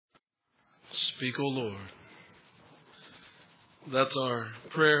Speak, O Lord. That's our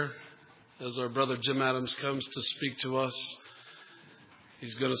prayer as our brother Jim Adams comes to speak to us.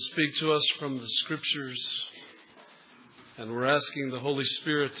 He's going to speak to us from the Scriptures. And we're asking the Holy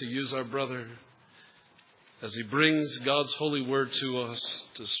Spirit to use our brother as he brings God's holy word to us,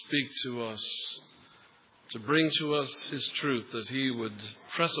 to speak to us, to bring to us His truth that He would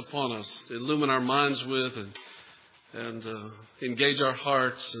press upon us, to illumine our minds with and engage our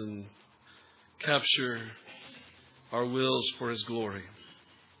hearts and capture our wills for His glory.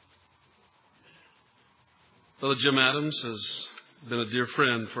 Brother Jim Adams has been a dear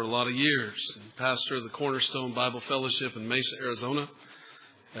friend for a lot of years, pastor of the Cornerstone Bible Fellowship in Mesa, Arizona,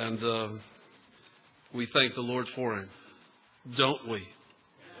 and we thank the Lord for him, don't we?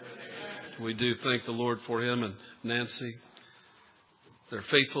 We do thank the Lord for him and Nancy, their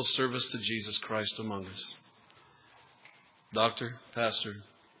faithful service to Jesus Christ among us. Doctor, Pastor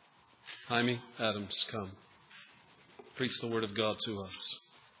Jaime Adams, come. Preach the Word of God to us.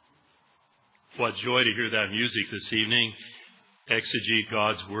 What joy to hear that music this evening. Exegete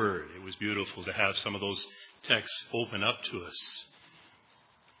God's Word. It was beautiful to have some of those texts open up to us.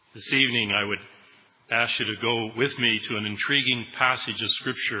 This evening I would ask you to go with me to an intriguing passage of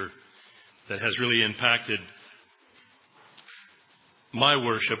Scripture that has really impacted my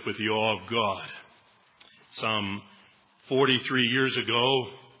worship with the awe of God. Some 43 years ago,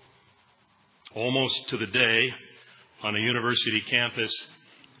 almost to the day, on a university campus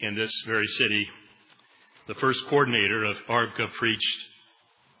in this very city, the first coordinator of ARBCA preached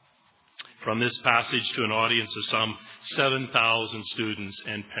from this passage to an audience of some 7,000 students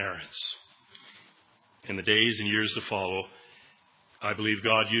and parents. In the days and years to follow, I believe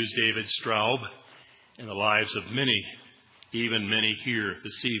God used David Straub in the lives of many, even many here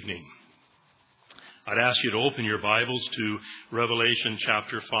this evening. I'd ask you to open your Bibles to Revelation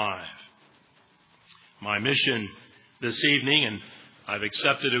chapter 5. My mission this evening, and I've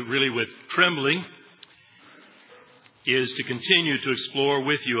accepted it really with trembling, is to continue to explore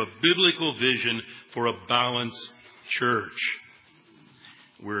with you a biblical vision for a balanced church.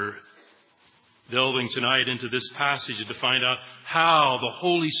 We're delving tonight into this passage to find out how the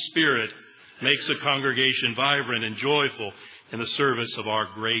Holy Spirit makes a congregation vibrant and joyful in the service of our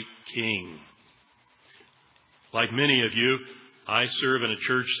great King. Like many of you, I serve in a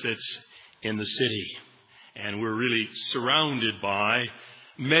church that's in the city, and we're really surrounded by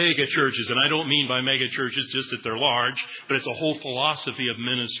mega churches. And I don't mean by mega churches just that they're large, but it's a whole philosophy of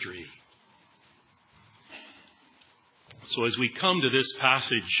ministry. So as we come to this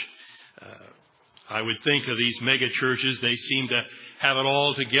passage, I would think of these mega churches, they seem to have it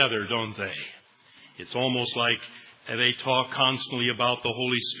all together, don't they? It's almost like they talk constantly about the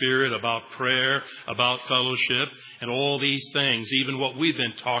Holy Spirit, about prayer, about fellowship, and all these things, even what we've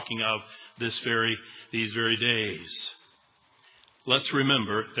been talking of these very days. Let's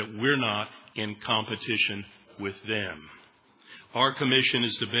remember that we're not in competition with them. Our commission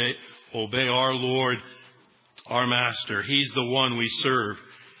is to obey our Lord, our Master. He's the one we serve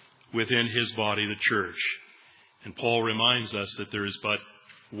within His body, the church. And Paul reminds us that there is but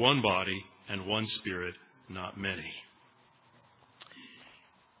one body and one Spirit, not many.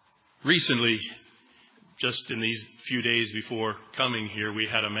 Recently, just in these few days before coming here, we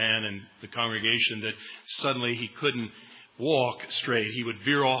had a man in the congregation that suddenly he couldn't walk straight. He would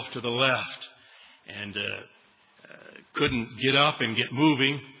veer off to the left and couldn't get up and get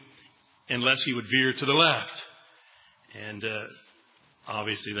moving unless he would veer to the left. And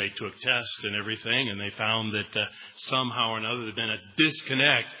obviously they took tests and everything, and they found that somehow or another there had been a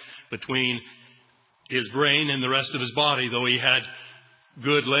disconnect between his brain and the rest of his body. Though he had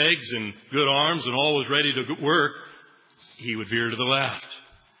good legs and good arms and all was ready to work, he would veer to the left.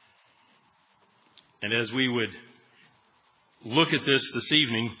 And as we would look at this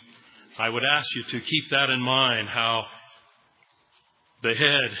evening, I would ask you to keep that in mind, how the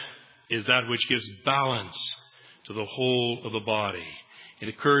head is that which gives balance to the whole of the body. It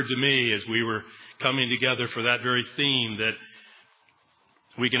occurred to me as we were coming together for that very theme that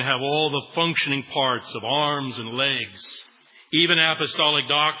we can have all the functioning parts of arms and legs, even apostolic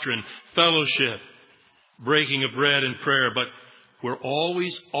doctrine, fellowship, breaking of bread and prayer, but we're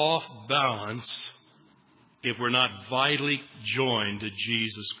always off balance if we're not vitally joined to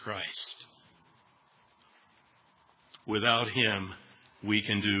Jesus Christ. Without Him, we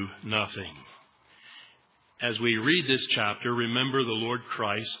can do nothing. As we read this chapter, remember the Lord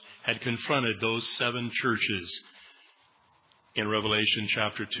Christ had confronted those 7 churches in Revelation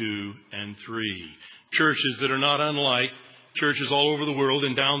chapter 2 and 3. Churches that are not unlike churches all over the world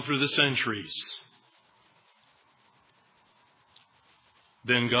and down through the centuries.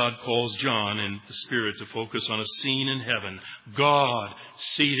 Then God calls John in the Spirit to focus on a scene in heaven. God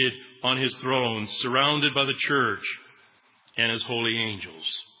seated on his throne, surrounded by the church and his holy angels.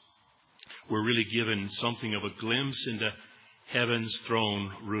 We're really given something of a glimpse into heaven's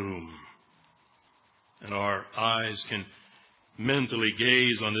throne room. And our eyes can mentally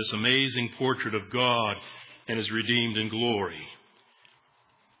gaze on this amazing portrait of God and his redeemed in glory.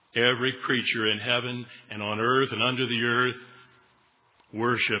 Every creature in heaven and on earth and under the earth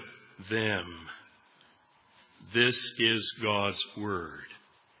worship them. This is God's word.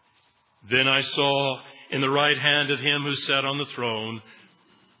 Then I saw in the right hand of him who sat on the throne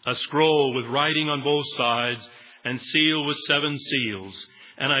a scroll with writing on both sides and sealed with 7 seals.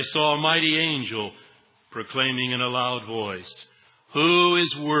 And I saw a mighty angel proclaiming in a loud voice, "Who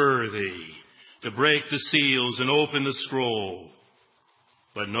is worthy to break the seals and open the scroll?"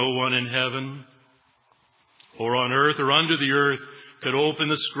 But no one in heaven or on earth or under the earth could open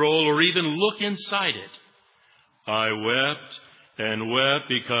the scroll or even look inside it. I wept and wept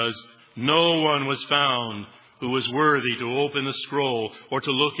because no one was found who was worthy to open the scroll or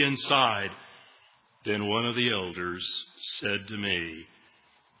to look inside. Then one of the elders said to me,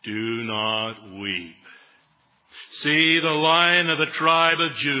 "Do not weep. See, the Lion of the tribe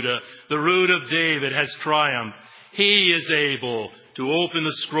of Judah, the Root of David, has triumphed. He is able to open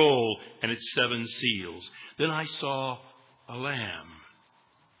the scroll and its 7 seals." Then I saw a lamb,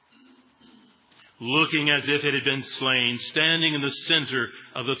 looking as if it had been slain, standing in the center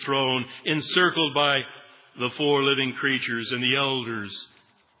of the throne, encircled by the 4 living creatures and the elders.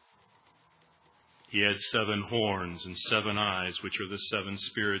 He had 7 horns and 7 eyes, which are the 7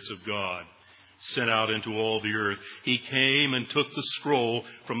 spirits of God, sent out into all the earth. He came and took the scroll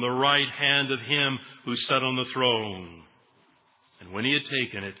from the right hand of him who sat on the throne. And when he had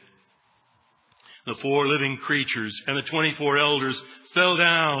taken it, the 4 living creatures and the 24 elders fell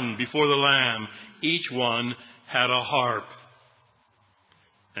down before the Lamb. Each one had a harp,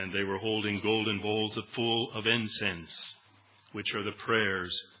 and they were holding golden bowls full of incense, which are the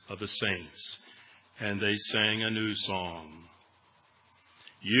prayers of the saints. And they sang a new song.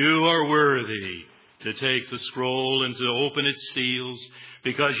 "You are worthy to take the scroll and to open its seals,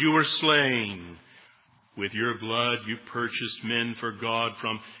 because you were slain. With your blood you purchased men for God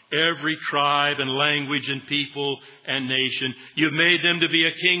from every tribe and language and people and nation. You've made them to be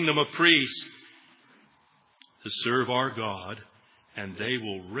a kingdom of priests to serve our God, and they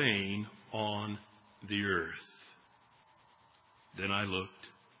will reign on the earth." Then I looked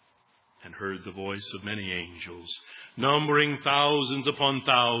and heard the voice of many angels, numbering thousands upon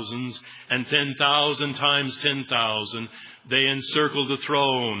thousands and 10,000 times 10,000. They encircled the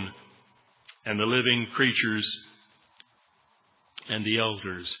throne and the living creatures and the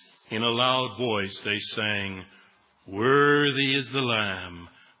elders. In a loud voice they sang, "Worthy is the Lamb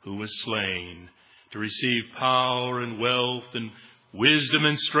who was slain to receive power and wealth and wisdom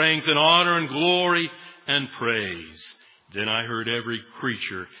and strength and honor and glory and praise." Then I heard every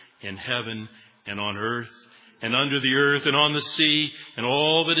creature in heaven and on earth and under the earth and on the sea and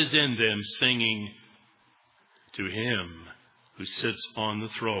all that is in them singing, "To him who sits on the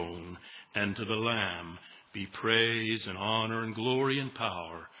throne and to the Lamb be praise and honor and glory and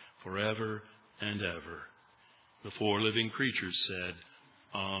power forever and ever." The 4 living creatures said,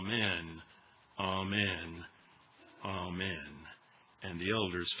 "Amen, amen, amen." And the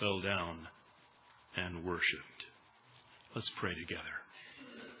elders fell down and worshipped. Let's pray together.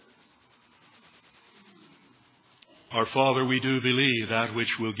 Our Father, we do believe that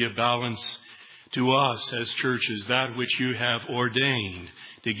which will give balance to us as churches, that which you have ordained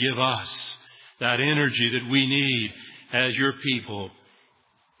to give us that energy that we need as your people,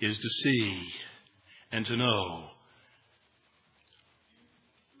 is to see and to know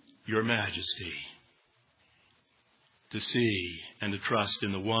your majesty, to see and to trust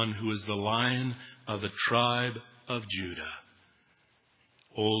in the one who is the Lion of the tribe of Judah.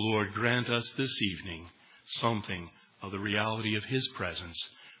 O Lord, grant us this evening something of the reality of his presence,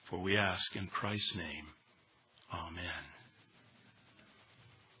 for we ask in Christ's name. Amen.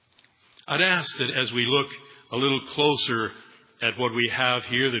 I'd ask that as we look a little closer at what we have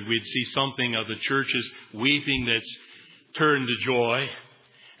here, that we'd see something of the church's weeping that's turned to joy,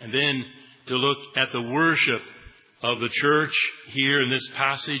 and then to look at the worship of the church here in this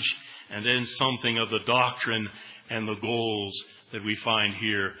passage, and then something of the doctrine and the goals that we find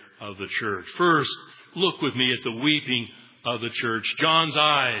here of the church. First, look with me at the weeping of the church. John's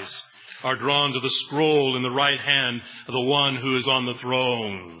eyes are drawn to the scroll in the right hand of the one who is on the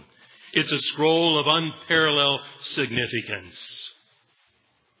throne. It's a scroll of unparalleled significance.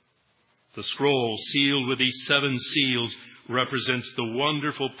 The scroll, sealed with these 7 seals, represents the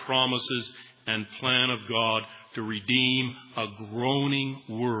wonderful promises and plan of God to redeem a groaning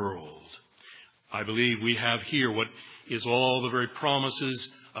world. I believe we have here what is all the very promises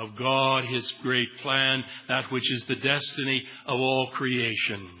of God, His great plan, that which is the destiny of all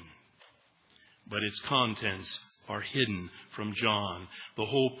creation. But its contents are hidden from John. The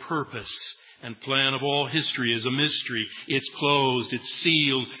whole purpose and plan of all history is a mystery. It's closed, it's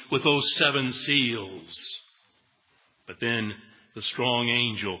sealed with those 7 seals. But then the strong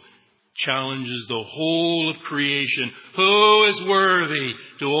angel challenges the whole of creation. Who is worthy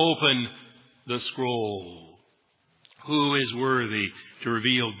to open the scroll? Who is worthy to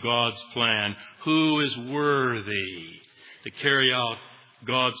reveal God's plan? Who is worthy to carry out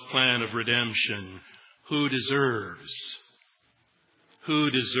God's plan of redemption? Who deserves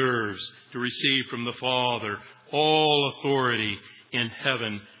to receive from the Father all authority in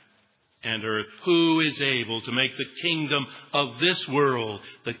heaven and earth? Who is able to make the kingdom of this world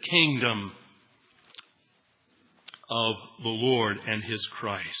the kingdom of the Lord and His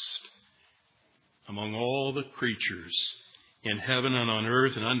Christ? Among all the creatures in heaven and on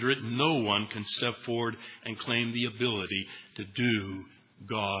earth and under it, no one can step forward and claim the ability to do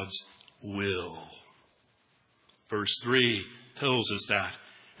God's will. Verse 3 tells us that.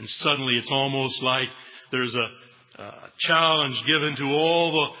 And suddenly it's almost like there's a challenge given to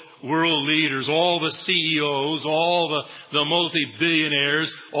all the world leaders, all the CEOs, all the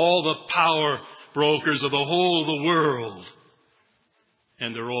multi-billionaires, all the power brokers of the whole of the world.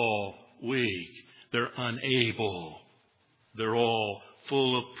 And they're all weak. They're unable. They're all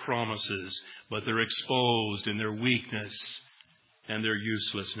full of promises, but they're exposed in their weakness and their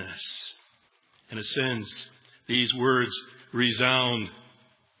uselessness. In a sense, these words resound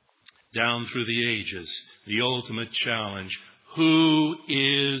down through the ages. The ultimate challenge. Who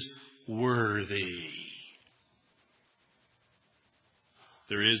is worthy?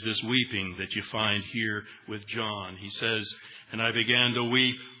 There is this weeping that you find here with John. He says, and I began to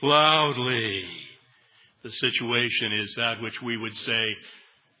weep loudly. The situation is that which we would say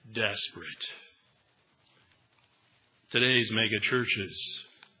desperate. Today's mega churches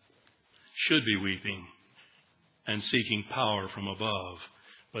should be weeping and seeking power from above.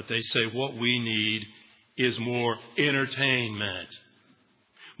 But they say what we need is more entertainment,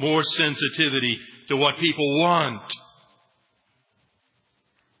 more sensitivity to what people want,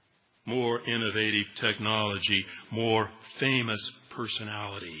 more innovative technology, more famous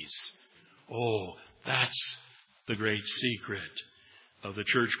personalities. Oh, that's the great secret of the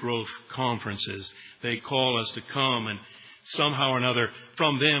church growth conferences. They call us to come, and somehow or another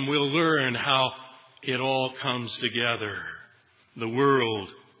from them we'll learn how it all comes together. The world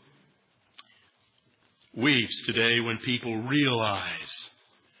weeps today when people realize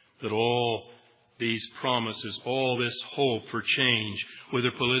that all these promises, all this hope for change,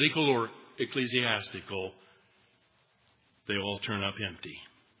 whether political or ecclesiastical, they all turn up empty.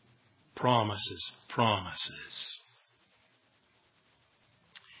 Promises, promises.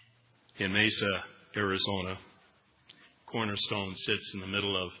 In Mesa, Arizona, Cornerstone sits in the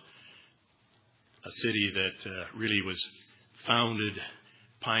middle of a city that really was founded,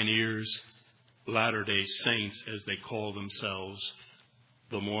 pioneers, Latter-day Saints, as they call themselves,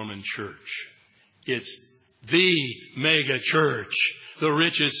 the Mormon Church. It's the mega church, the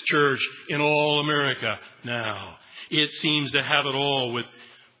richest church in all America now. It seems to have it all with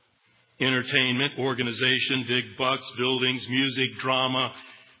entertainment, organization, big bucks, buildings, music, drama,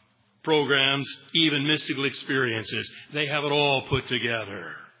 programs, even mystical experiences. They have it all put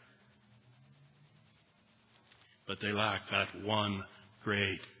together. But they lack that one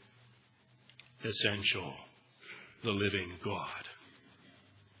great essential, the living God.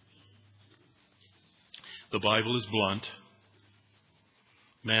 The Bible is blunt.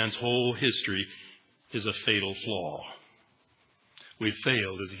 Man's whole history is a fatal flaw. We've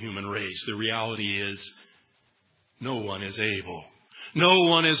failed as a human race. The reality is no one is able. No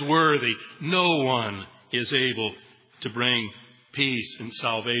one is worthy. No one is able to bring peace and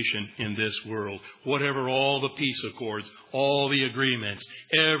salvation in this world. Whatever all the peace accords, all the agreements,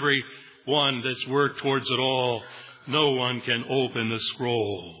 every one that's worked towards it all, no one can open the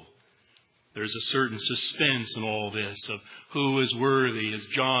scroll. There's a certain suspense in all this of who is worthy as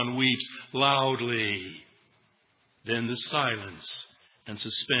John weeps loudly. Then the silence and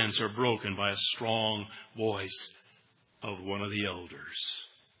suspense are broken by a strong voice of one of the elders.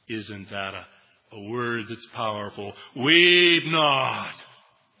 Isn't that a word that's powerful? Weep not.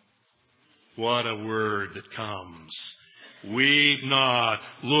 What a word that comes. Weep not.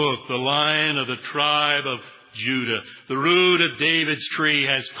 Look, the Lion of the tribe of Judah, the root of David's tree,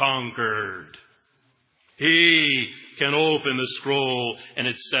 has conquered. He can open the scroll and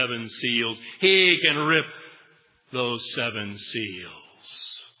its 7 seals. He can rip those 7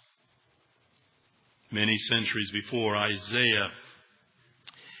 seals. Many centuries before, Isaiah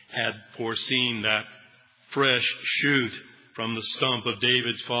had foreseen that fresh shoot from the stump of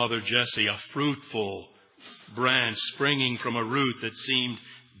David's father Jesse, a fruitful branch springing from a root that seemed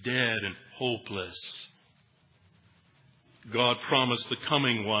dead and hopeless. God promised the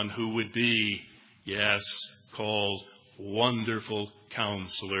coming one who would be, yes, called Wonderful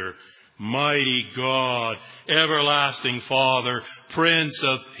Counselor, Mighty God, Everlasting Father, Prince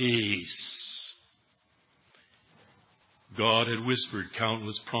of Peace. God had whispered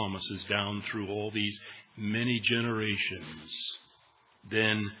countless promises down through all these many generations.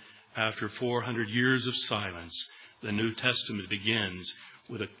 Then, after 400 years of silence, the New Testament begins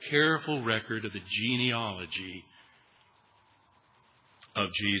with a careful record of the genealogy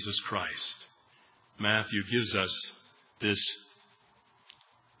of Jesus Christ. Matthew gives us that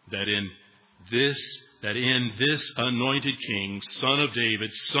in this anointed King, son of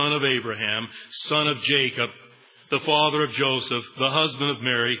David, son of Abraham, son of Jacob, the father of Joseph, the husband of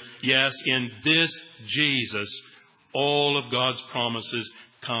Mary, yes, in this Jesus, all of God's promises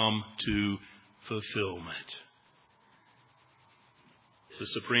come to fulfillment. The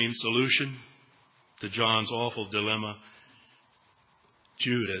supreme solution to John's awful dilemma: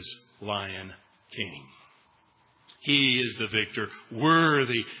 Judah's Lion King. He is the victor,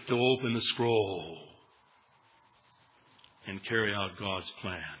 worthy to open the scroll and carry out God's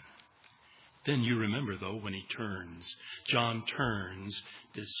plan. Then you remember, though, when John turns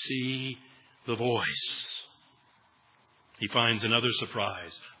to see the voice. He finds another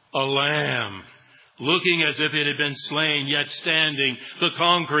surprise. A lamb, looking as if it had been slain, yet standing, the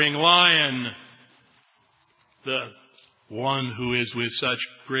conquering lion. The one who is with such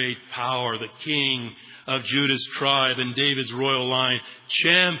great power, the King of Judah's tribe and David's royal line,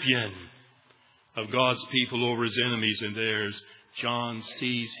 champion of God's people over his enemies and theirs. John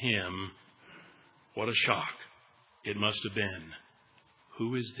sees him. What a shock it must have been.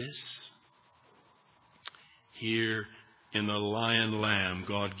 Who is this? Here in the Lion Lamb,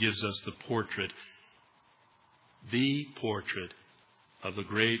 God gives us the portrait of the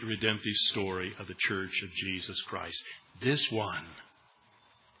great redemptive story of the Church of Jesus Christ. This one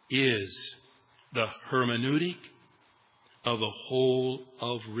is the hermeneutic of the whole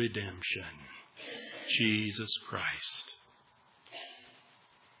of redemption. Jesus Christ.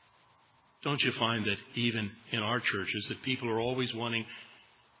 Don't you find that even in our churches that people are always wanting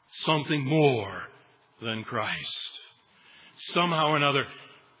something more than Christ? Somehow or another,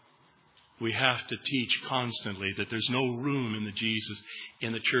 we have to teach constantly that there's no room in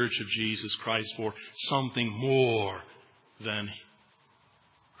the Church of Jesus Christ for something more than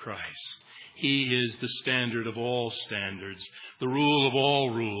Christ. He is the standard of all standards, the rule of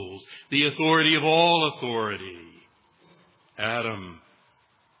all rules, the authority of all authority. Adam,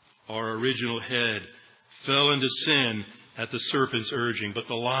 our original head, fell into sin at the serpent's urging, but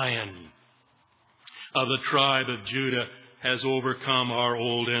the Lion of the tribe of Judah has overcome our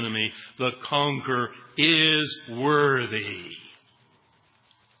old enemy. The conqueror is worthy.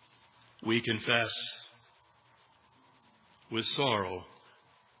 We confess with sorrow,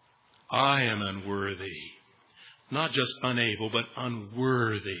 I am unworthy, not just unable, but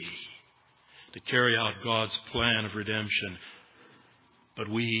unworthy to carry out God's plan of redemption. But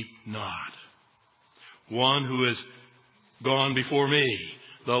weep not. One who has gone before me,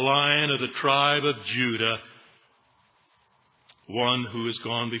 the Lion of the tribe of Judah, one who has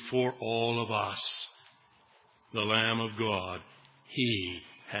gone before all of us, the Lamb of God, he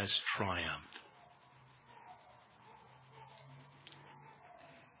has triumphed.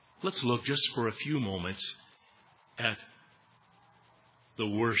 Let's look just for a few moments at the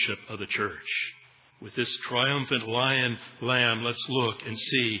worship of the church. With this triumphant lion lamb, let's look and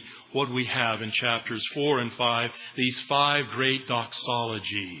see what we have in chapters 4 and 5, these 5 great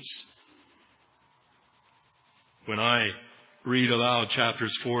doxologies. When I read aloud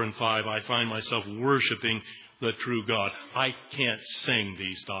chapters 4 and 5, I find myself worshiping the true God. I can't sing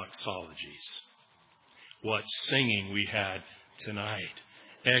these doxologies. What singing we had tonight,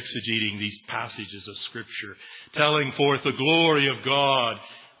 exegeting these passages of Scripture, telling forth the glory of God,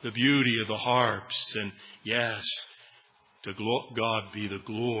 the beauty of the harps, and yes, to God be the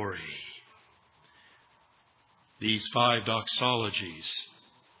glory. These 5 doxologies,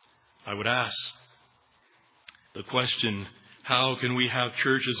 I would ask the question, how can we have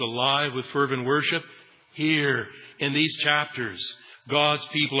churches alive with fervent worship? Here, in these chapters, God's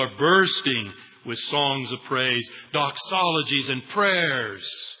people are bursting with songs of praise, doxologies and prayers.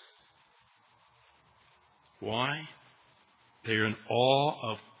 Why? They are in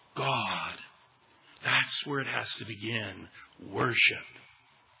awe of God. That's where it has to begin. Worship.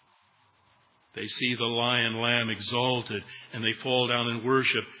 They see the lion lamb exalted, and they fall down and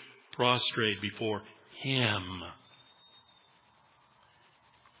worship, prostrate before Him.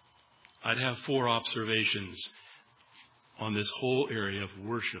 I'd have 4 observations on this whole area of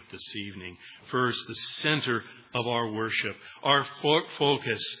worship this evening. First, the center of our worship. Our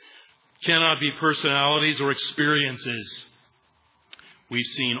focus cannot be personalities or experiences. We've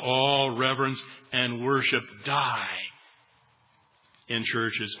seen all reverence and worship die in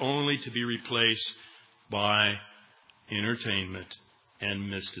churches, only to be replaced by entertainment and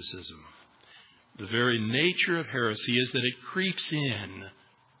mysticism. The very nature of heresy is that it creeps in.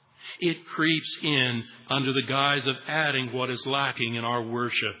 It creeps in under the guise of adding what is lacking in our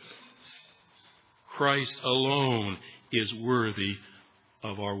worship. Christ alone is worthy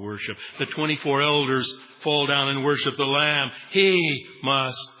of our worship. The 24 elders fall down and worship the Lamb. He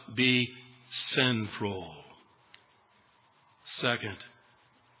must be central. Second,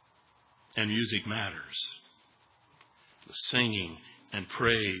 and music matters, the singing and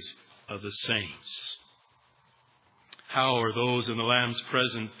praise of the saints. How are those in the Lamb's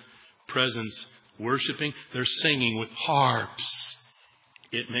presence worshiping? They're singing with harps.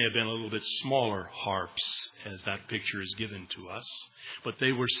 It may have been a little bit smaller harps as that picture is given to us, but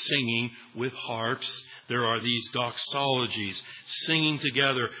they were singing with harps. There are these doxologies, singing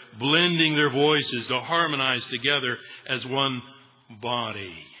together, blending their voices to harmonize together as one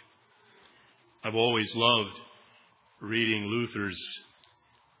body. I've always loved reading Luther's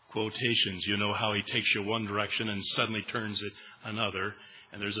quotations. You know how he takes you one direction and suddenly turns it another.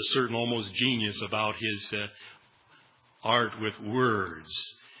 And there's a certain almost genius about his art with words.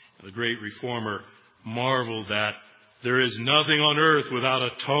 The great reformer marveled that there is nothing on earth without a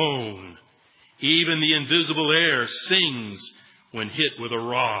tone. Even the invisible air sings when hit with a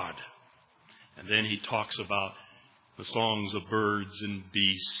rod. And then he talks about the songs of birds and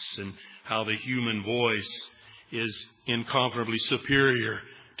beasts and how the human voice is incomparably superior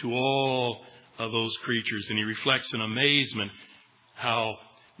to all of those creatures. And he reflects in amazement how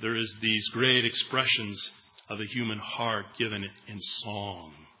there is these great expressions of the human heart given in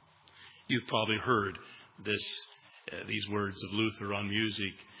song. You've probably heard these words of Luther on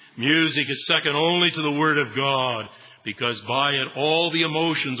music. Music is second only to the Word of God, because by it all the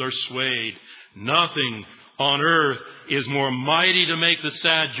emotions are swayed. Nothing on earth is more mighty to make the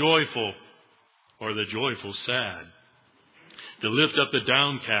sad joyful, or the joyful sad. To lift up the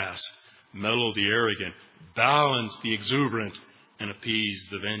downcast, mellow the arrogant, balance the exuberant, and appease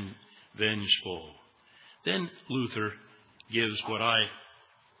the vengeful. Then Luther gives what I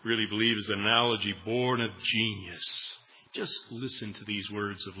really believe is an analogy born of genius. Just listen to these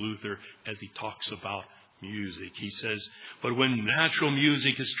words of Luther as he talks about music. He says, but when natural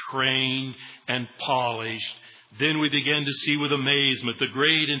music is trained and polished, then we begin to see with amazement the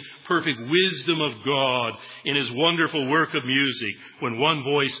great and perfect wisdom of God in His wonderful work of music, when one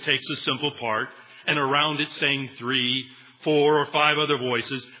voice takes a simple part and around it sing 3, 4, or 5 other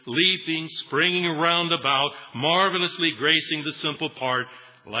voices, leaping, springing around about, marvelously gracing the simple part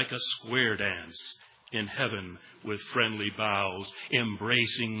like a square dance in heaven with friendly bows,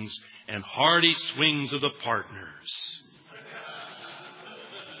 embracings, and hearty swings of the partners.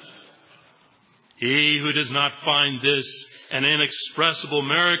 He who does not find this an inexpressible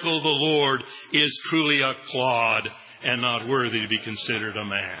miracle of the Lord is truly a clod and not worthy to be considered a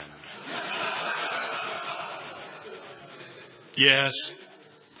man. Yes,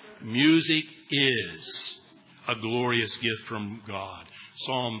 music is a glorious gift from God.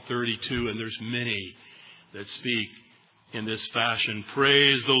 Psalm 32, and there's many that speak in this fashion.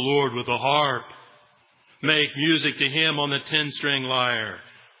 Praise the Lord with the harp. Make music to Him on the 10-string lyre.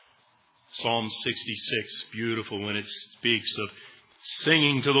 Psalm 66, beautiful when it speaks of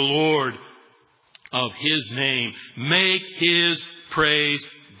singing to the Lord of His name. Make His praise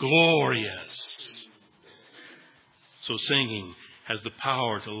glorious. So singing has the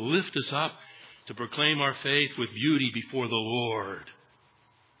power to lift us up, to proclaim our faith with beauty before the Lord.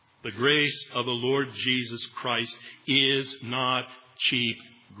 The grace of the Lord Jesus Christ is not cheap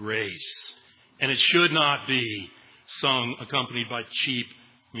grace. And it should not be sung accompanied by cheap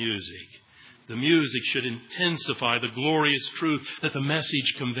music. The music should intensify the glorious truth that the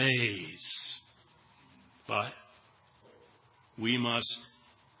message conveys. But we must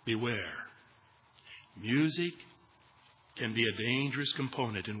beware. Music can be a dangerous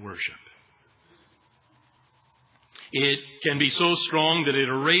component in worship. It can be so strong that it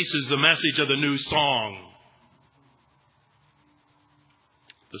erases the message of the new song.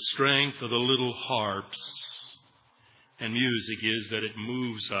 The strength of the little harps and music is that it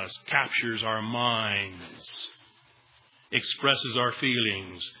moves us, captures our minds, expresses our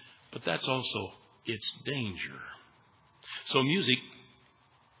feelings. But that's also its danger. So music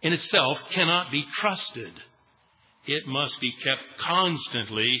in itself cannot be trusted. It must be kept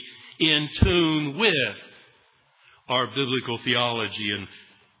constantly in tune with our biblical theology and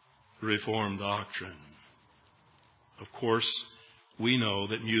Reformed doctrine. Of course, we know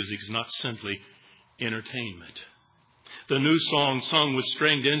that music is not simply entertainment. The new song sung with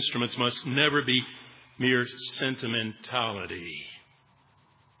stringed instruments must never be mere sentimentality.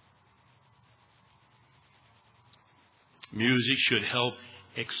 Music should help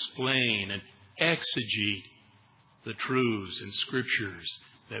explain and exegete the truths and scriptures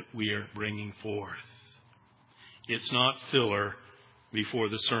that we are bringing forth. It's not filler before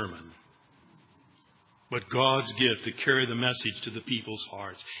the sermon, but God's gift to carry the message to the people's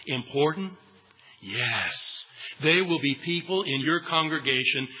hearts. Important? Yes. There will be people in your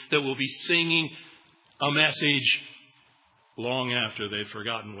congregation that will be singing a message long after they've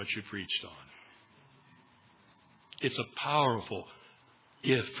forgotten what you preached on. It's a powerful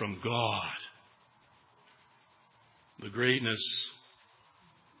gift from God. The greatness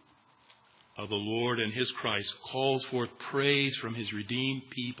of the Lord and His Christ calls forth praise from His redeemed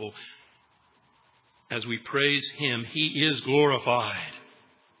people. As we praise Him, He is glorified.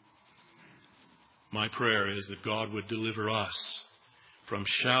 My prayer is that God would deliver us from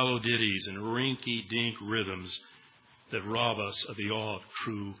shallow ditties and rinky-dink rhythms that rob us of the awe of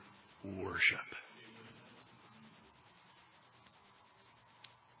true worship.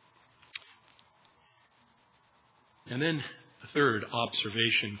 And then the third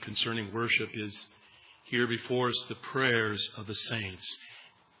observation concerning worship is here before us the prayers of the saints.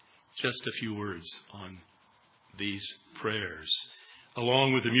 Just a few words on these prayers.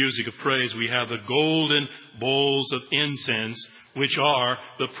 Along with the music of praise, we have the golden bowls of incense, which are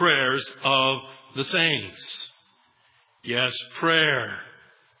the prayers of the saints. Yes, prayer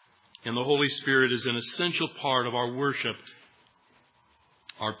in the Holy Spirit is an essential part of our worship.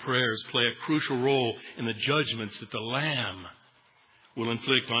 Our prayers play a crucial role in the judgments that the Lamb will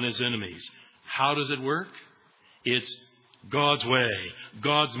inflict on His enemies. How does it work? It's God's way,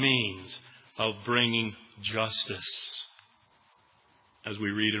 God's means of bringing justice. As we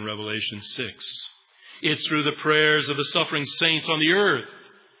read in Revelation 6. It's through the prayers of the suffering saints on the earth,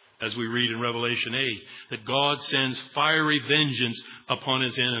 as we read in Revelation 8, that God sends fiery vengeance upon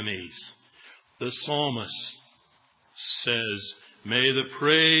His enemies. The psalmist says, "May the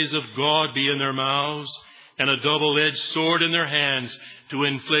praise of God be in their mouths and a double-edged sword in their hands to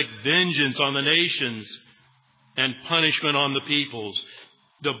inflict vengeance on the nations and punishment on the peoples,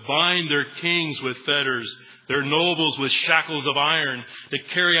 to bind their kings with fetters, their nobles with shackles of iron, to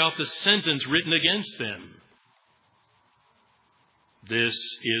carry out the sentence written against them." This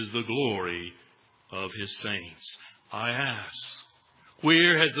is the glory of His saints. I ask,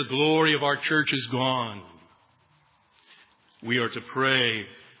 where has the glory of our churches gone? We are to pray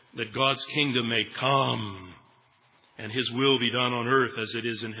that God's kingdom may come and His will be done on earth as it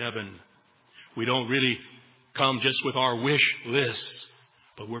is in heaven. We don't really come just with our wish lists,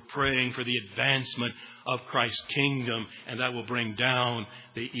 but we're praying for the advancement of Christ's kingdom, and that will bring down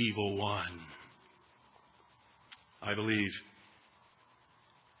the evil one. I believe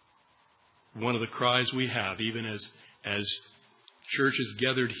one of the cries we have, even as churches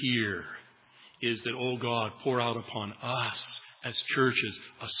gathered here, is that, oh God, pour out upon us as churches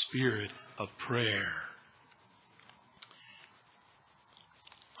a spirit of prayer.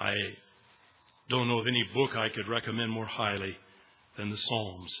 I don't know of any book I could recommend more highly than the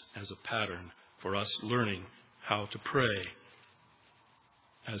Psalms as a pattern for us learning how to pray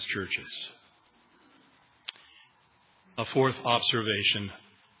as churches. A fourth observation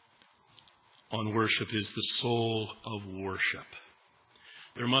on worship is the soul of worship.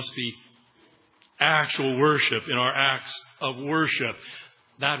 There must be actual worship in our acts of worship,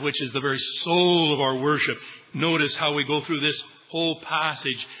 that which is the very soul of our worship. Notice how we go through this whole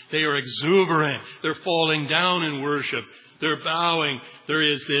passage. They are exuberant. They're falling down in worship. They're bowing. There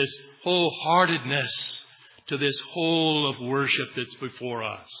is this wholeheartedness to this whole of worship that's before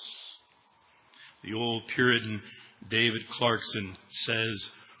us. The old Puritan David Clarkson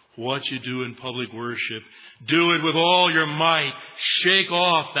says, "What you do in public worship, do it with all your might. Shake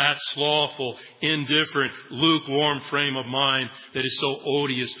off that slothful, indifferent, lukewarm frame of mind that is so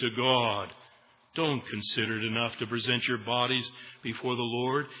odious to God. Don't consider it enough to present your bodies before the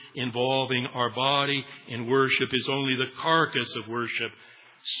Lord. Involving our body in worship is only the carcass of worship.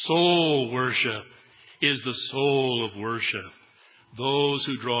 Soul worship is the soul of worship. Those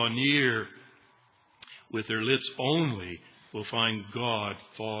who draw near with their lips only will find God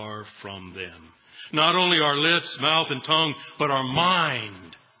far from them. Not only our lips, mouth, and tongue, but our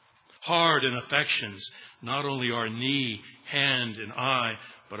mind, heart, and affections. Not only our knee, hand, and eye,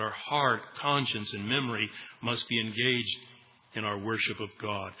 but our heart, conscience, and memory must be engaged in our worship of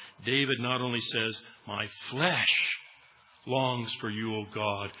God. David not only says, my flesh longs for you, O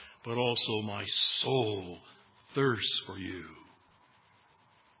God, but also my soul thirsts for you.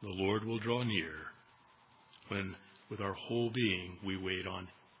 The Lord will draw near when, with our whole being, we wait on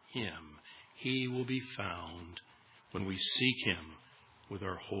Him. He will be found when we seek Him with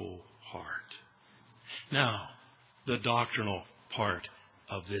our whole heart. Now, the doctrinal part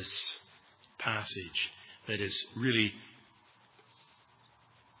of this passage that is really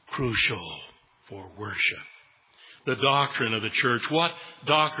crucial for worship. The doctrine of the church. What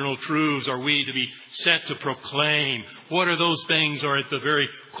doctrinal truths are we to be set to proclaim? What are those things are at the very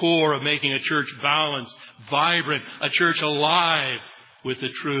core of making a church balanced, vibrant, a church alive with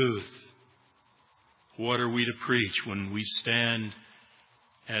the truth? What are we to preach when we stand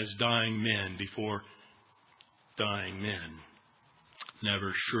as dying men before dying men,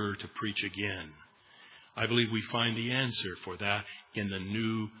 never sure to preach again? I believe we find the answer for that in the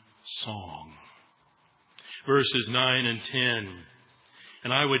new song. Verses 9 and 10.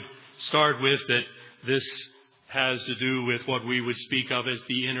 And I would start with that this has to do with what we would speak of as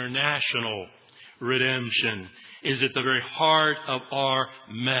the international redemption. Is at the very heart of our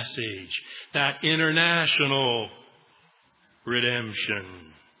message. That international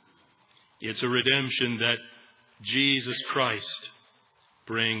redemption. It's a redemption that Jesus Christ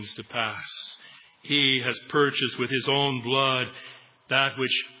brings to pass. He has purchased with His own blood that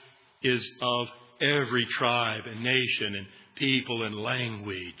which is of every tribe and nation and people and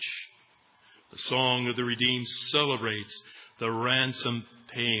language. The Song of the Redeemed celebrates the ransom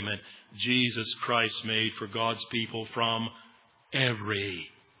payment Jesus Christ made for God's people from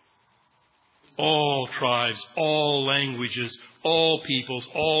all tribes, all languages, all peoples,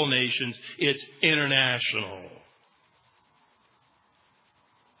 all nations. It's international.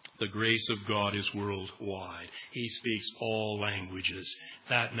 The grace of God is worldwide. He speaks all languages.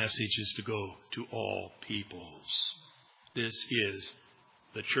 That message is to go to all peoples. This is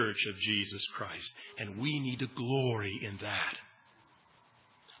the church of Jesus Christ, and we need to glory in that.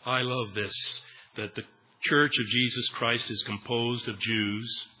 I love this, that the church of Jesus Christ is composed of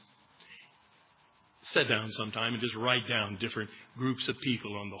Jews. Sit down sometime and just write down different groups of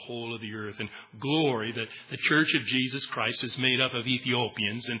people on the whole of the earth and glory that the church of Jesus Christ is made up of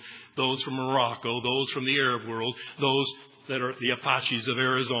Ethiopians and those from Morocco, those from the Arab world, those that are the Apaches of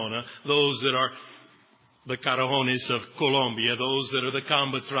Arizona, those that are the Carajones of Colombia, those that are the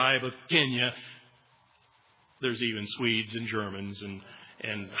Kamba tribe of Kenya. There's even Swedes and Germans and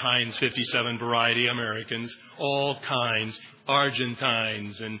Heinz 57 variety Americans, all kinds,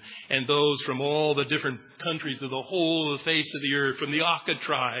 Argentines, and those from all the different countries of the whole of the face of the earth, from the Aka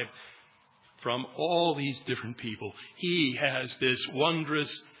tribe, from all these different people. He has this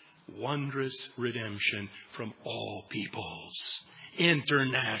wondrous, wondrous redemption from all peoples.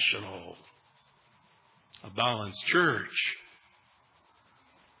 International. A balanced church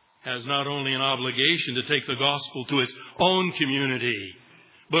has not only an obligation to take the gospel to its own community,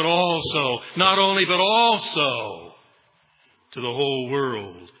 but also, not only, but also to the whole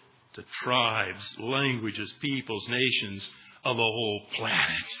world, to tribes, languages, peoples, nations of the whole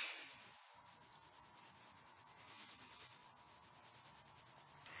planet.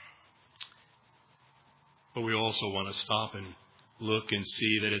 But we also want to stop and look and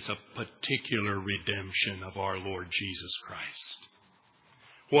see that it's a particular redemption of our Lord Jesus Christ.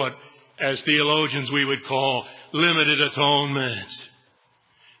 What, as theologians, we would call limited atonement.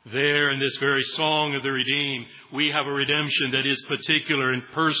 There in this very Song of the Redeemed, we have a redemption that is particular and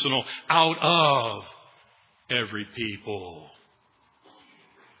personal out of every people.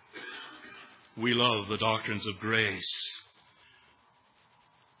 We love the doctrines of grace.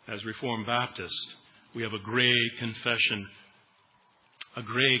 As Reformed Baptists, we have a great confession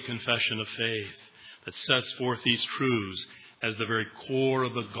of faith that sets forth these truths as the very core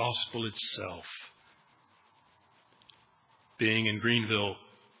of the gospel itself. Being in Greenville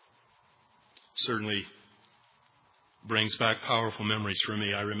certainly brings back powerful memories for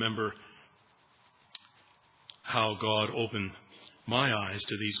me. I remember how God opened my eyes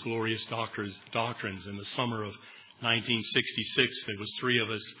to these glorious doctrines in the summer of 1966. There was 3 of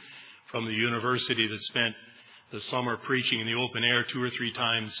us from the university that spent the summer preaching in the open air 2 or 3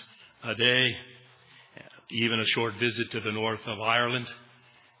 times a day, even a short visit to the north of Ireland,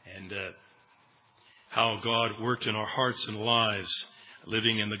 and how God worked in our hearts and lives,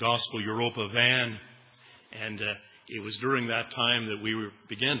 living in the Gospel Europa van And it was during that time that we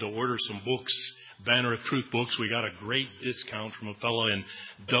began to order some books, Banner of Truth books. We got a great discount from a fellow in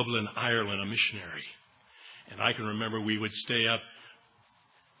Dublin, Ireland, a missionary. And I can remember we would stay up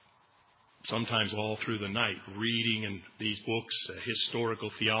sometimes all through the night reading in these books,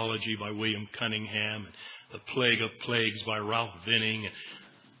 Historical Theology by William Cunningham, and The Plague of Plagues by Ralph Vinning, and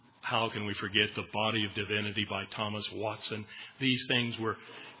how can we forget The Body of Divinity by Thomas Watson. These things were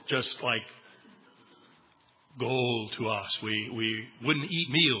just like gold to us. We wouldn't eat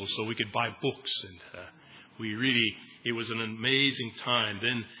meals so we could buy books, and it was an amazing time.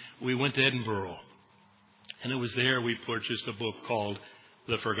 Then we went to Edinburgh, and it was there we purchased a book called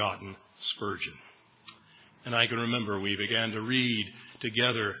The Forgotten Spurgeon. And I can remember we began to read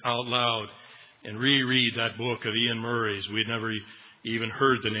together out loud and reread that book of Ian Murray's. We'd never even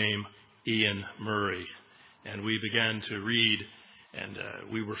heard the name Ian Murray. And we began to read, and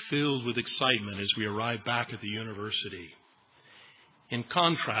we were filled with excitement as we arrived back at the university. In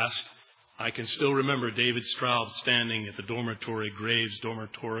contrast, I can still remember David Straub standing at the dormitory, Graves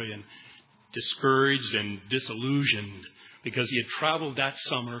Dormitory, and discouraged and disillusioned because he had traveled that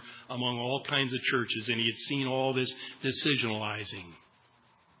summer among all kinds of churches and he had seen all this decisionalizing.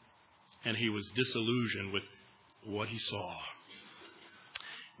 And he was disillusioned with what he saw.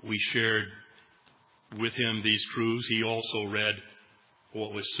 We shared with him these truths. He also read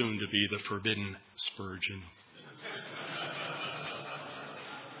what was soon to be the Forbidden Spurgeon.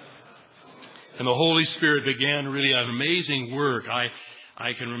 And the Holy Spirit began really an amazing work.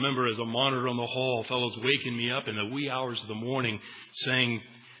 I can remember as a monitor on the hall, fellows waking me up in the wee hours of the morning saying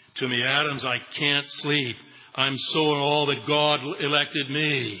to me, Adams, I can't sleep. I'm so in awe that God elected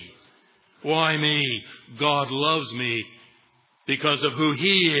me. Why me? God loves me because of who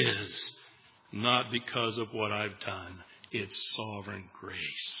He is, not because of what I've done. It's sovereign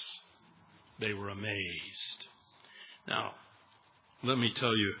grace. They were amazed. Now, let me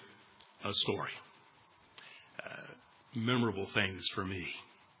tell you a story. Memorable things for me.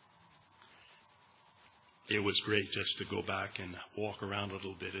 It was great just to go back and walk around a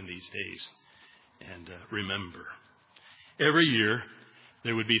little bit in these days and remember. Every year,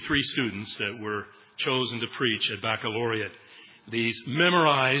 there would be 3 students that were chosen to preach at baccalaureate. These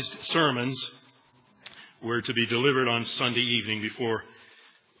memorized sermons were to be delivered on Sunday evening before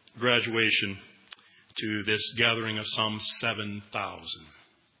graduation to this gathering of some 7,000.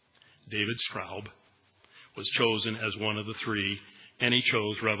 David Straub was chosen as one of the 3, and he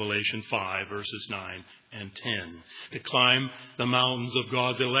chose Revelation 5, verses 9 and 10, to climb the mountains of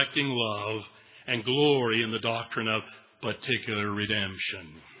God's electing love and glory in the doctrine of particular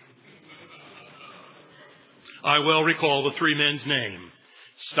redemption. I well recall the 3 men's name,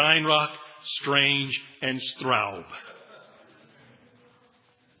 Steinrock, Strange, and Straub.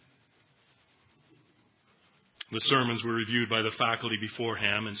 The sermons were reviewed by the faculty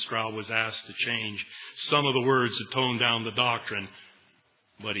beforehand, and Straub was asked to change some of the words to tone down the doctrine,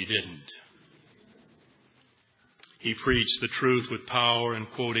 but he didn't. He preached the truth with power, and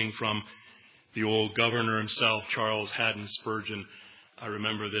quoting from the old governor himself, Charles Haddon Spurgeon, I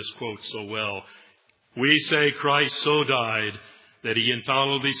remember this quote so well. We say Christ so died that He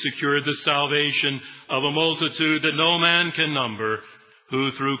infallibly secured the salvation of a multitude that no man can number,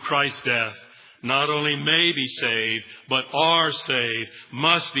 who through Christ's death not only may be saved, but are saved,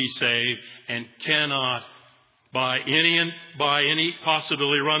 must be saved, and cannot by any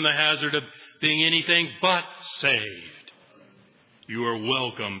possibility run the hazard of being anything but saved. You are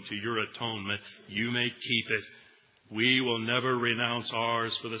welcome to your atonement. You may keep it. We will never renounce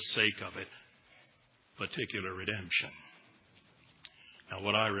ours for the sake of it. Particular redemption. Now,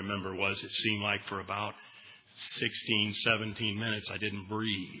 what I remember was it seemed like for about 16, 17 minutes I didn't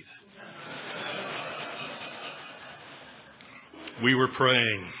breathe. We were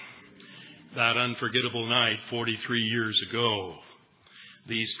praying that unforgettable night 43 years ago.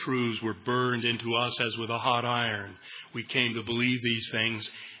 These truths were burned into us as with a hot iron. We came to believe these things,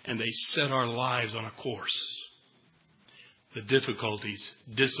 and they set our lives on a course. The difficulties,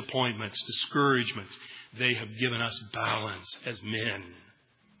 disappointments, discouragements, they have given us balance as men.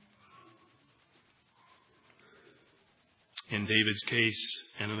 In David's case,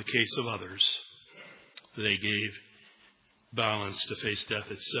 and in the case of others, they gave balance to face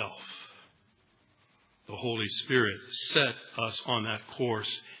death itself. The Holy Spirit set us on that course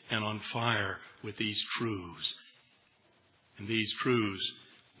and on fire with these truths. And these truths,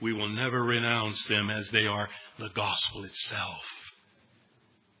 we will never renounce them as they are the gospel itself.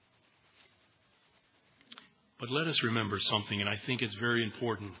 But let us remember something, and I think it's very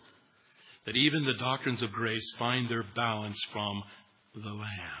important, that even the doctrines of grace find their balance from the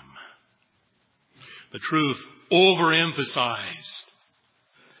Lamb. the truth overemphasized,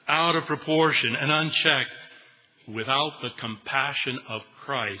 out of proportion and unchecked, without the compassion of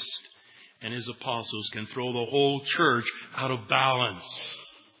Christ and His apostles, can throw the whole church out of balance.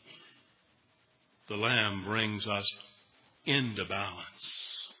 The Lamb brings us into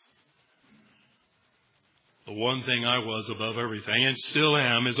balance. The one thing I was above everything, and still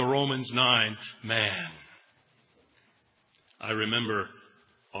am, is a Romans 9 man. I remember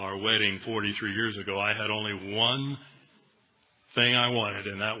our wedding 43 years ago. I had only one thing I wanted,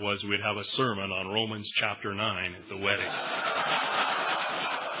 and that was we'd have a sermon on Romans chapter 9 at the wedding.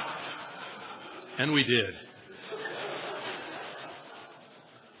 And we did.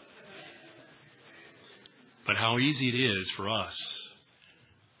 But how easy it is for us,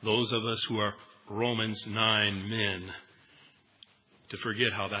 those of us who are Romans 9 men, to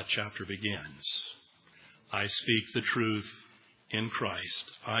forget how that chapter begins. I speak the truth in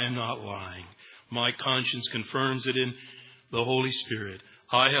Christ. I am not lying. My conscience confirms it in the Holy Spirit.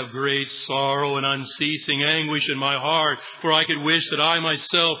 I have great sorrow and unceasing anguish in my heart, for I could wish that I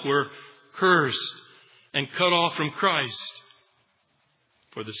myself were cursed and cut off from Christ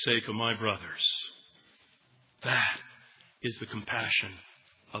for the sake of my brothers. That is the compassion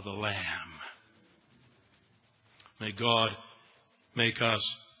of the Lamb. May God make us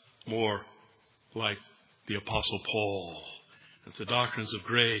more like the Apostle Paul. That the doctrines of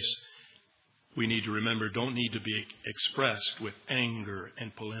grace, we need to remember, don't need to be expressed with anger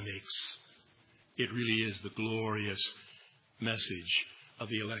and polemics. It really is the glorious message of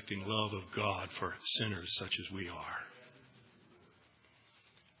the electing love of God for sinners such as we are.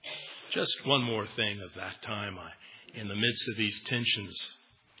 Just one more thing of that time. In the midst of these tensions,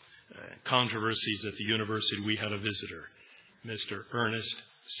 controversies at the university, we had a visitor, Mr. Ernest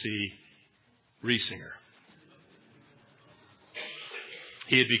C. Riesinger.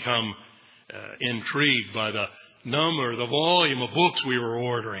 He had become intrigued by the volume of books we were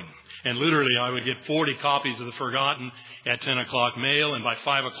ordering. And literally, I would get 40 copies of The Forgotten at 10 o'clock mail, and by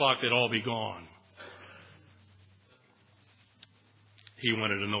 5 o'clock, they'd all be gone. He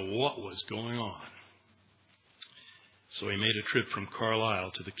wanted to know what was going on. So he made a trip from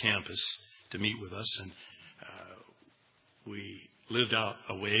Carlisle to the campus to meet with us, and we lived out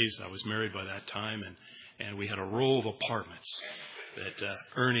a ways. I was married by that time, and we had a row of apartments that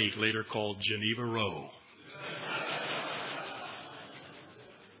Ernie later called Geneva Row.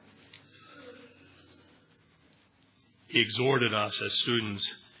 He exhorted us as students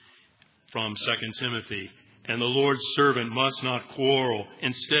from 2 Timothy, and the Lord's servant must not quarrel.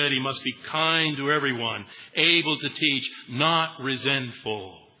 Instead, he must be kind to everyone, able to teach, not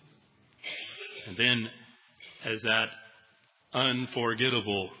resentful. And then, as that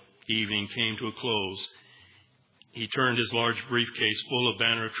unforgettable evening came to a close, he turned his large briefcase full of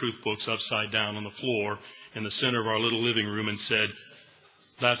Banner of Truth books upside down on the floor in the center of our little living room and said,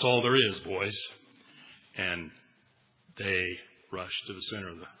 "That's all there is, boys." And they rushed to the center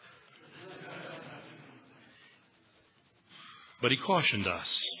of the... But he cautioned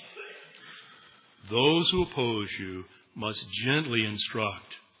us. Those who oppose you must gently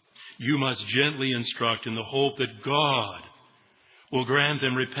instruct. You must gently instruct in the hope that God will grant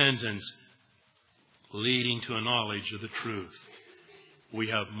them repentance, leading to a knowledge of the truth. We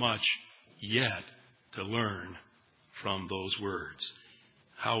have much yet to learn from those words.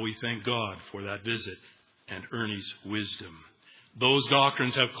 How we thank God for that visit and Ernie's wisdom. Those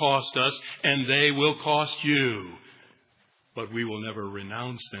doctrines have cost us, and they will cost you. But we will never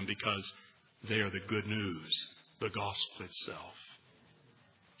renounce them because they are the good news, the gospel itself.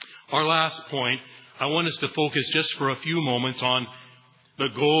 Our last point, I want us to focus just for a few moments on the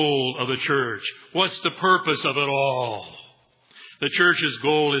goal of the church. What's the purpose of it all? The church's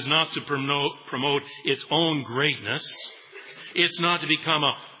goal is not to promote its own greatness. It's not to become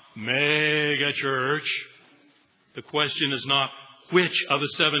a mega church. The question is not which of the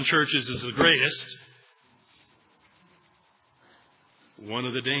 7 churches is the greatest. One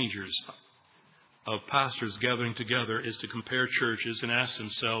of the dangers of pastors gathering together is to compare churches and ask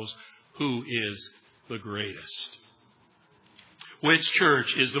themselves, who is the greatest? Which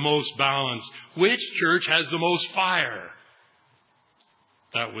church is the most balanced? Which church has the most fire?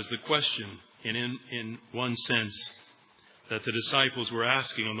 That was the question, in one sense, that the disciples were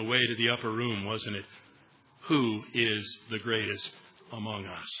asking on the way to the upper room, wasn't it? Who is the greatest among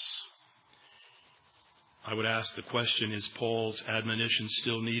us? I would ask the question, is Paul's admonition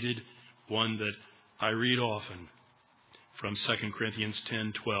still needed? One that I read often from 2 Corinthians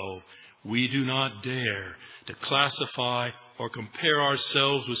 10:12. We do not dare to classify or compare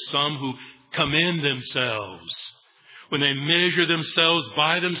ourselves with some who commend themselves. When they measure themselves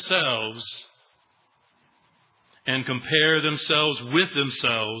by themselves, and compare themselves with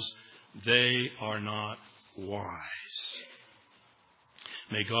themselves, they are not wise.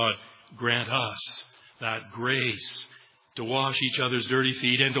 May God grant us that grace to wash each other's dirty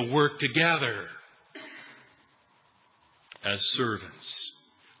feet and to work together as servants.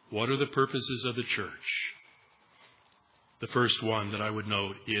 What are the purposes of the church? The first one that I would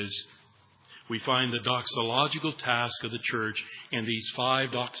note is we find the doxological task of the church in these 5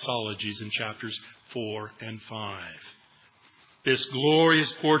 doxologies in chapters 4 and 5. This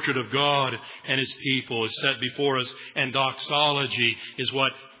glorious portrait of God and His people is set before us, and doxology is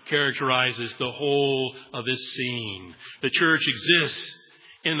what characterizes the whole of this scene. The church exists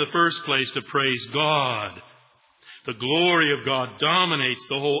in the first place to praise God. The glory of God dominates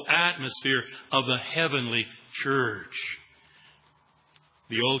the whole atmosphere of the heavenly church.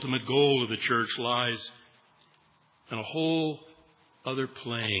 The ultimate goal of the church lies in a whole other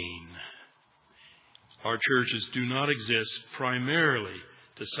plane. Our churches do not exist primarily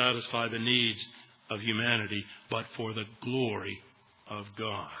to satisfy the needs of humanity, but for the glory of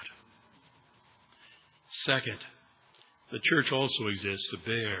God. Second, the church also exists to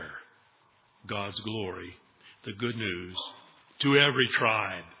bear God's glory, the good news, to every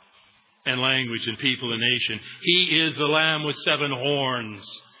tribe and language and people and nation. He is the Lamb with 7 horns,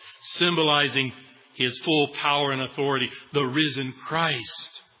 symbolizing His full power and authority. The risen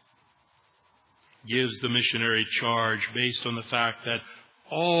Christ gives the missionary charge based on the fact that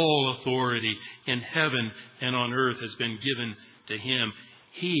all authority in heaven and on earth has been given to Him.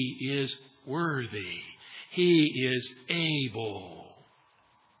 He is worthy. He is able.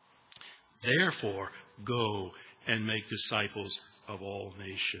 Therefore, go and make disciples of all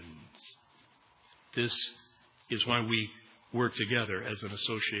nations. This is why we work together as an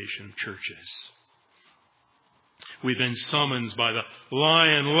association of churches. We've been summoned by the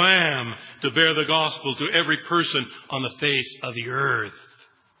Lion Lamb to bear the gospel to every person on the face of the earth.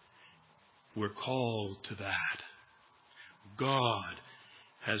 We're called to that. God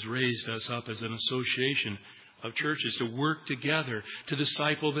has raised us up as an association of churches to work together to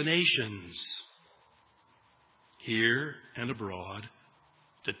disciple the nations, here and abroad,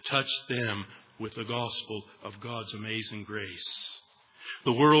 to touch them with the gospel of God's amazing grace.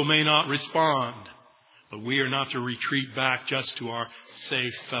 The world may not respond, but we are not to retreat back just to our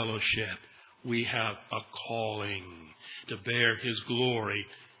safe fellowship. We have a calling to bear His glory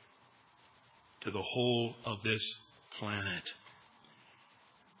to the whole of this planet.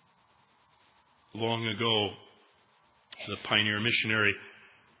 Long ago, the pioneer missionary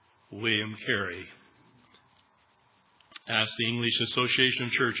William Carey asked the English Association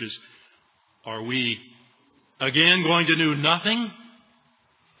of Churches, "Are we again going to do nothing?"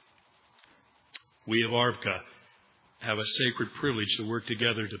 We of ARBCA have a sacred privilege to work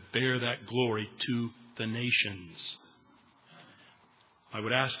together to bear that glory to the nations. I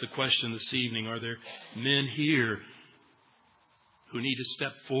would ask the question this evening, are there men here who need to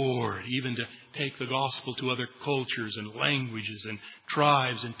step forward, even to take the gospel to other cultures and languages and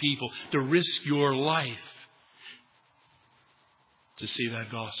tribes and people, to risk your life to see that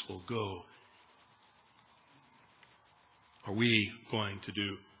gospel go? Are we going to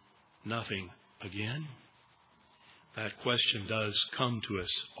do nothing again? That question does come to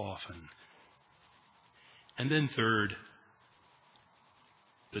us often. And then third,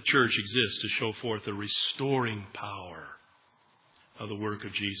 the church exists to show forth the restoring power of the work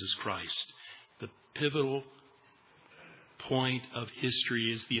of Jesus Christ. The pivotal point of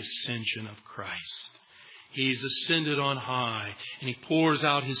history is the ascension of Christ. He's ascended on high, and He pours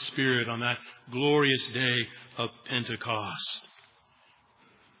out His Spirit on that glorious day of Pentecost.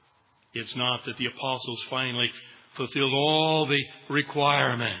 It's not that the apostles finally fulfilled all the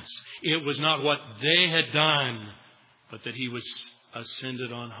requirements. It was not what they had done, but that He was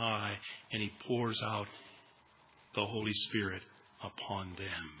ascended on high, and He pours out the Holy Spirit upon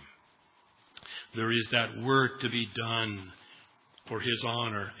them. There is that work to be done for His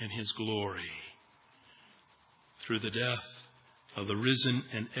honor and His glory. Through the death of the risen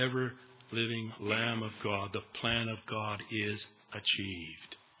and ever-living Lamb of God, the plan of God is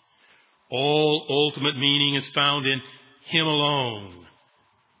achieved. All ultimate meaning is found in Him alone.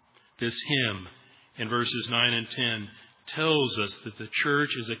 This hymn in verses 9 and 10 tells us that the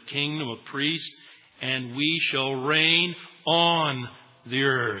church is a kingdom of priests, and we shall reign on the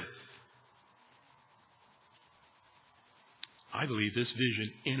earth. I believe this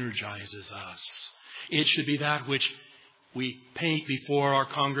vision energizes us. It should be that which we paint before our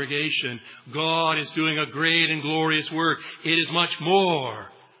congregation. God is doing a great and glorious work. It is much more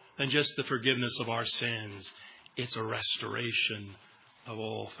than just the forgiveness of our sins. It's a restoration of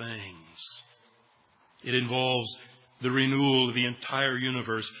all things. It involves the renewal of the entire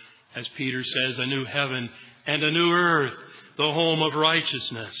universe. As Peter says, a new heaven and a new earth, the home of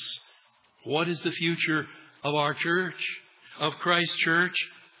righteousness. What is the future of our church, of Christ's church?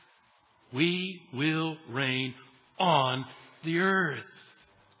 We will reign on the earth.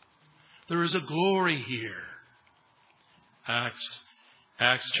 There is a glory here. Acts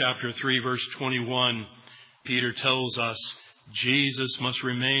chapter 3, verse 21, Peter tells us Jesus must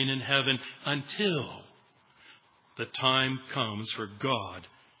remain in heaven until the time comes for God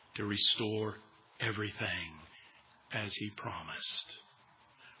to restore everything as He promised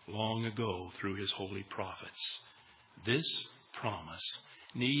long ago through His holy prophets. This promise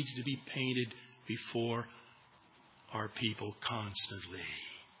needs to be painted before our people constantly.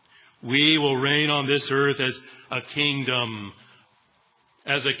 We will reign on this earth as a kingdom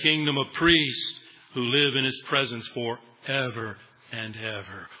of priests who live in His presence forever and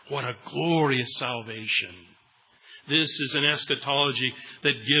ever. What a glorious salvation. This is an eschatology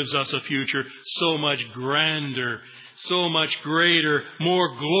that gives us a future so much grander, so much greater,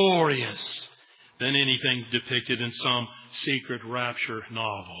 more glorious than anything depicted in some secret rapture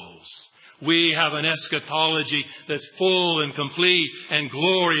novels. We have an eschatology that's full and complete and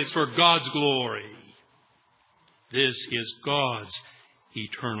glorious for God's glory. This is God's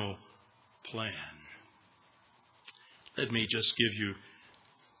eternal plan. Let me just give you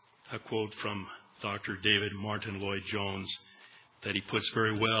a quote from Dr. David Martin Lloyd-Jones that he puts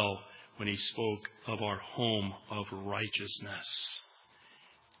very well when he spoke of our home of righteousness.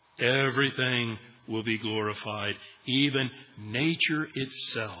 Everything will be glorified, even nature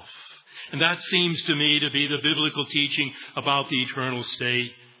itself. And that seems to me to be the biblical teaching about the eternal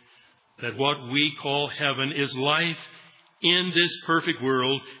state, that what we call heaven is life in this perfect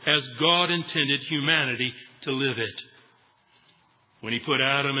world as God intended humanity to live it. When He put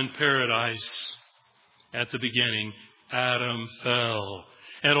Adam in paradise at the beginning, Adam fell,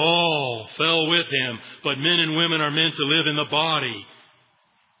 and all fell with him. But men and women are meant to live in the body,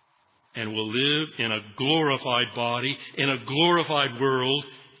 and will live in a glorified body, in a glorified world,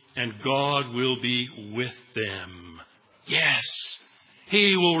 and God will be with them. Yes,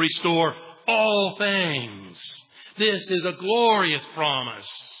 He will restore all things. This is a glorious promise.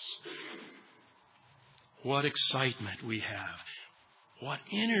 What excitement we have. What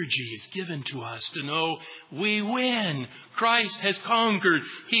energy is given to us to know we win. Christ has conquered.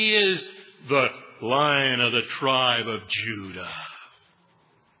 He is the Lion of the tribe of Judah.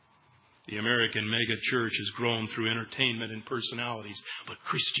 The American mega church has grown through entertainment and personalities, but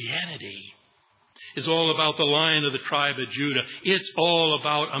Christianity is all about the Lion of the tribe of Judah. It's all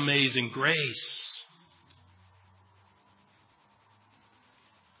about amazing grace.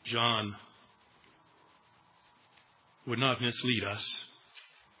 John would not mislead us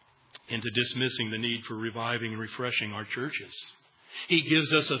into dismissing the need for reviving and refreshing our churches. He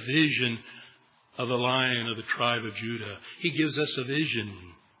gives us a vision of the Lion of the tribe of Judah. He gives us a vision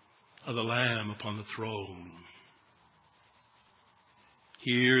of the Lamb upon the throne.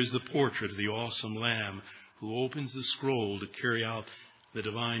 Here is the portrait of the awesome Lamb who opens the scroll to carry out the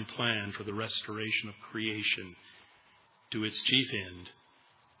divine plan for the restoration of creation to its chief end,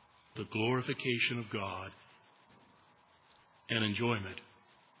 the glorification of God and enjoyment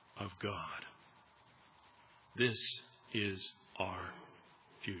of God. This is our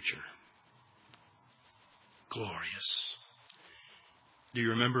future. Glorious. Do you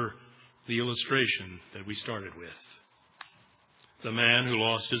remember the illustration that we started with? The man who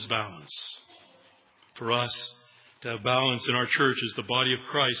lost his balance. For us to have balance in our churches, the body of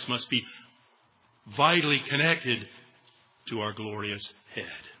Christ must be vitally connected to our glorious head.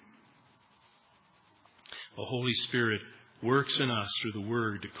 The Holy Spirit works in us through the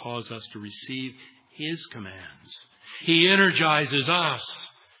Word to cause us to receive His commands. He energizes us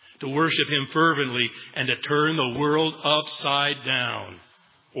to worship Him fervently and to turn the world upside down,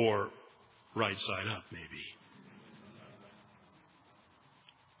 or right side up maybe.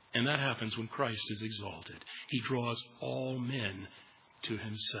 And that happens when Christ is exalted. He draws all men to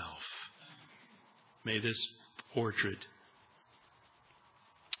Himself. May this portrait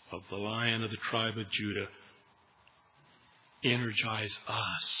of the Lion of the tribe of Judah energize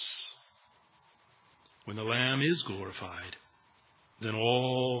us. When the Lamb is glorified, then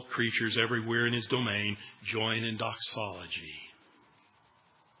all creatures everywhere in His domain join in doxology.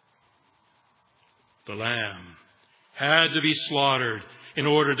 The Lamb had to be slaughtered in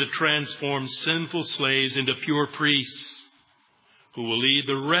order to transform sinful slaves into pure priests who will lead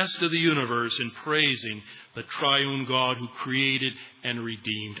the rest of the universe in praising the triune God who created and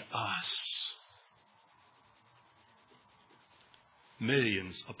redeemed us.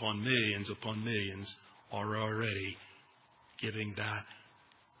 Millions upon millions upon millions are already giving that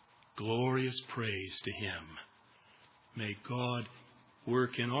glorious praise to Him. May God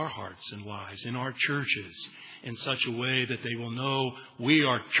work in our hearts and lives, in our churches, in such a way that they will know we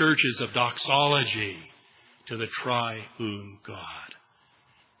are churches of doxology to the triune God,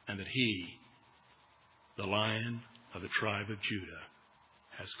 and that He, the Lion of the tribe of Judah,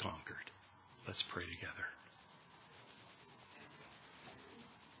 has conquered. Let's pray together.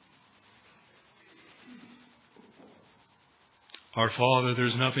 Our Father,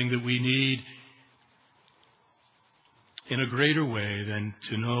 there's nothing that we need in a greater way than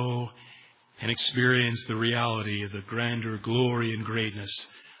to know and experience the reality of the grandeur, glory, and greatness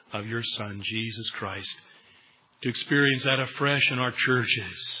of your Son, Jesus Christ. To experience that afresh in our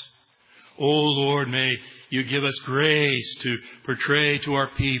churches. Oh Lord, may you give us grace to portray to our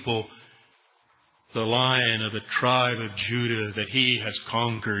people the Lion of the tribe of Judah, that He has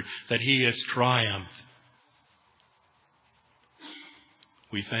conquered, that He has triumphed.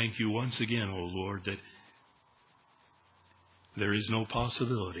 We thank you once again, O Lord, that there is no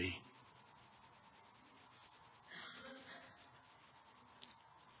possibility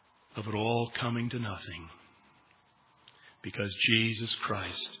of it all coming to nothing, because Jesus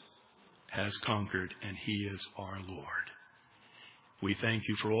Christ has conquered and He is our Lord. We thank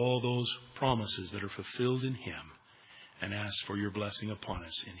you for all those promises that are fulfilled in Him, and ask for your blessing upon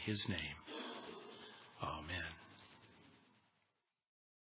us in His name. Amen.